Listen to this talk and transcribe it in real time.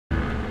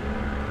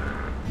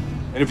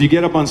And if you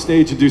get up on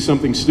stage and do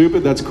something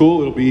stupid, that's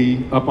cool. It'll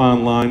be up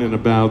online in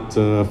about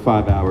 5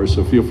 hours,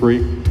 so feel free.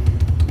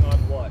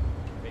 On what?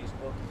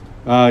 Facebook?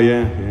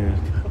 Yeah.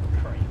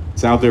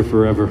 It's out there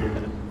forever.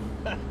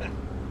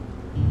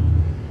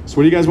 So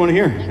what do you guys want to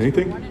hear?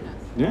 Anything?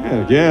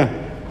 Yeah.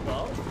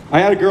 I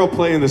had a girl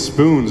playing the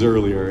spoons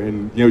earlier,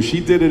 and she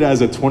did it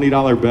as a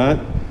 $20 bet.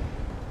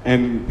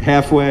 And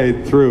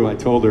halfway through, I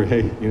told her,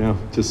 hey,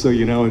 just so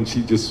you know, and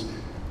she just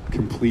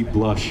complete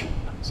blush.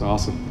 It's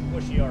awesome.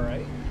 Was she all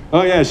right?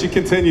 Oh yeah, she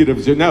continued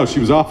to. No, she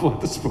was awful at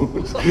the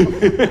spoons.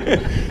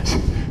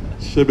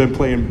 Should have been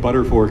playing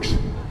butter forks.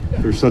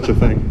 There's such a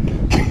thing.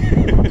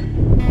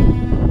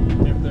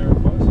 If there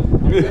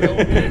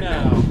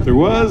wasn't, there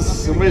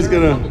was. Somebody's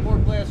gonna. A couple more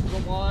glasses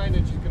of wine,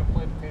 and she's gonna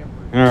play the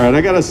pamper. All right, I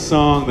got a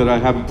song that I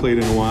haven't played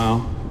in a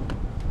while.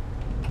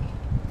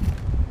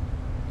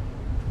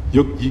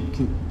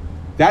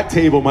 That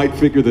table might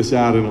figure this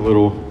out in a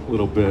little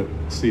bit.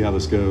 Let's see how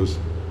this goes.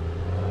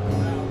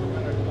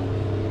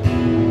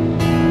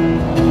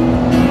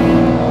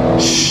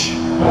 Shh.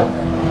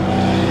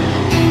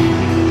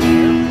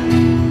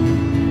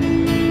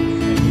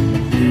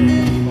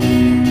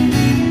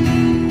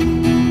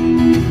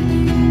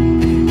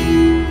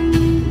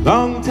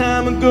 Long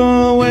time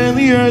ago when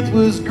the earth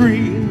was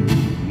green,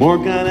 more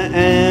kind of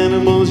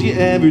animals you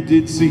ever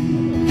did see.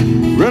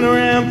 Run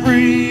around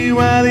free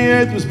while the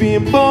earth was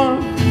being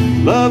born.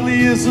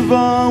 Loveliest of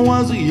all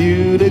was a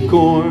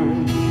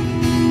unicorn.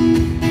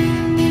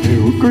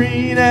 There were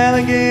green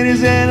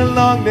alligators and a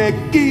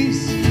long-necked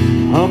geese,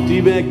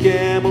 humpty-back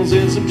camels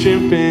and some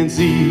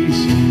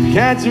chimpanzees,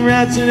 cats and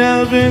rats and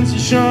elephants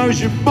as sure as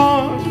you're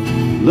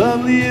born.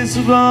 Loveliest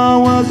of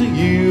all was a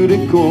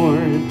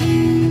unicorn.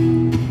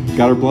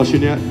 Got her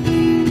blushing yet?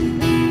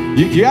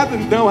 You have to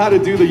know how to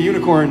do the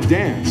unicorn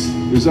dance.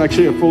 There's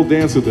actually a full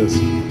dance with this.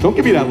 Don't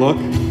give me that look.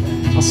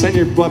 I'll send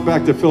your butt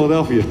back to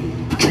Philadelphia.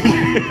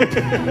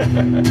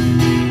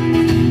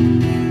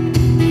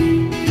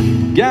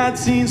 God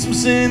seen some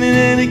sin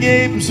and he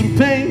gave him some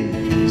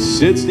pain.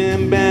 Said,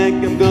 stand back,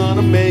 I'm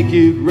gonna make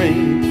it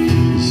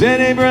rain. Said,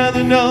 hey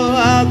brother, no,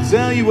 I'll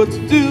tell you what to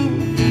do.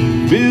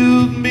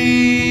 Build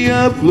me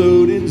a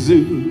floating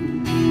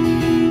zoo.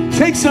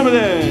 Take some of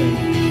that.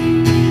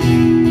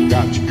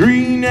 Got your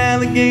green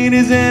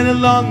alligators and a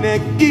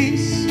long-necked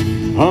geese,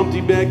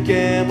 humpty-back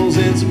camels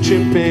and some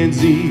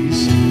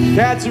chimpanzees,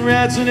 cats and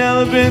rats and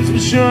elephants, but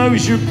sure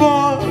as you're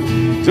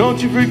born, don't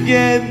you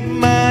forget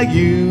my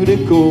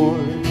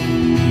unicorn.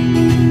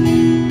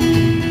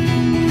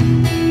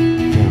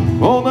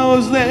 Now, old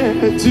Noah's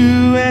there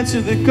to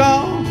answer the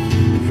call.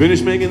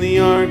 Finished making the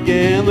ark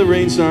and the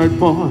rain started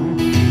pouring.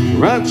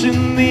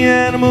 Watching the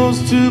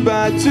animals 2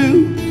 by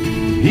 2,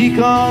 he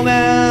called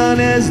out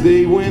as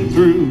they went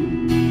through.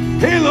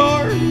 Hey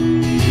Lord,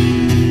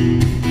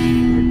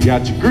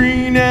 got your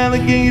green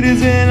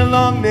alligators and a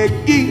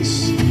long-necked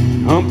geese,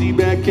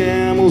 humpty-back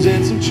camels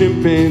and some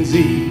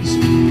chimpanzees,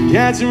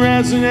 cats and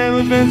rats and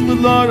elephants, but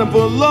Lord, I'm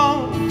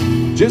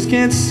forlorn, just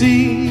can't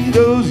see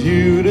those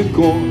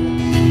unicorns.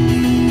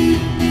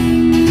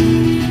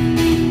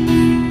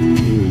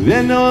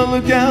 Then Noah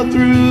looked out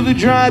through the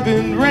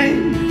driving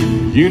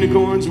rain.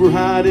 Unicorns were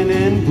hiding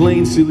and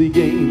playing silly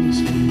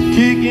games,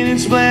 kicking and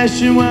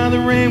splashing while the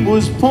rain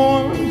was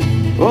pouring.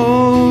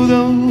 Oh,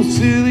 those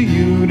silly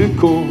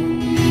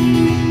unicorns.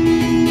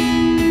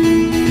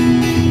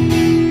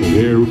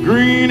 There were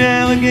green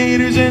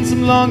alligators and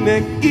some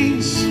long-necked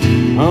geese,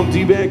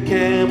 humpty-back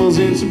camels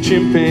and some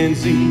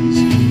chimpanzees.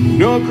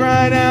 Noah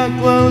cried out,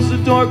 close the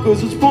door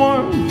 'cause it's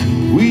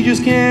pouring. We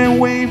just can't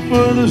wait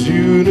for those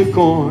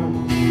unicorns.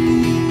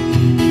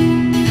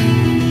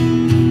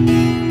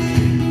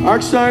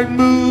 Ark started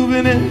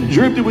moving and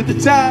drifted with the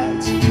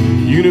tides.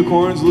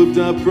 Unicorns looked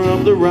up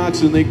from the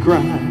rocks and they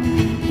cried.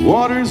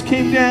 Waters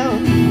came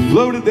down,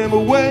 floated them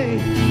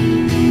away.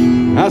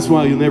 That's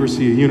why you'll never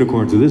see a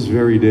unicorn to this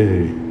very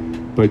day.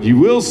 But you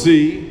will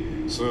see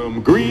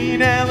some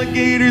green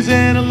alligators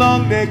and a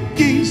long-necked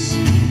geese,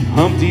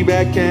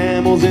 humpty-back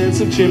camels and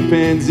some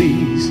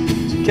chimpanzees,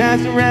 some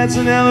cats and rats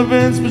and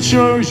elephants, but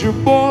sure as you're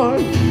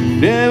bored,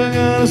 never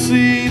gonna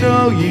see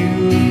no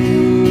unicorn.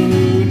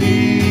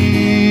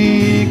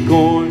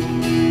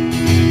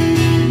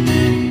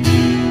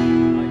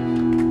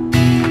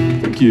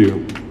 Thank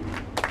you.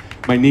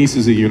 My niece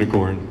is a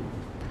unicorn.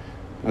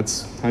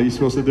 That's how you're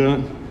supposed to do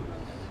it?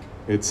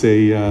 It's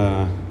a,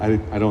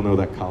 I don't know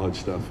that college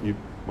stuff. You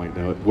might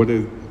know it.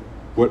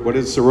 What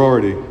is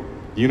sorority?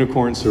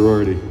 Unicorn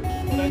sorority.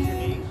 That's your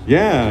niece?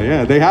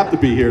 Yeah, they have to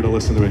be here to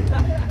listen to me.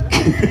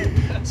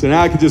 So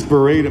now I can just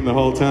berate him the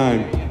whole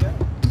time.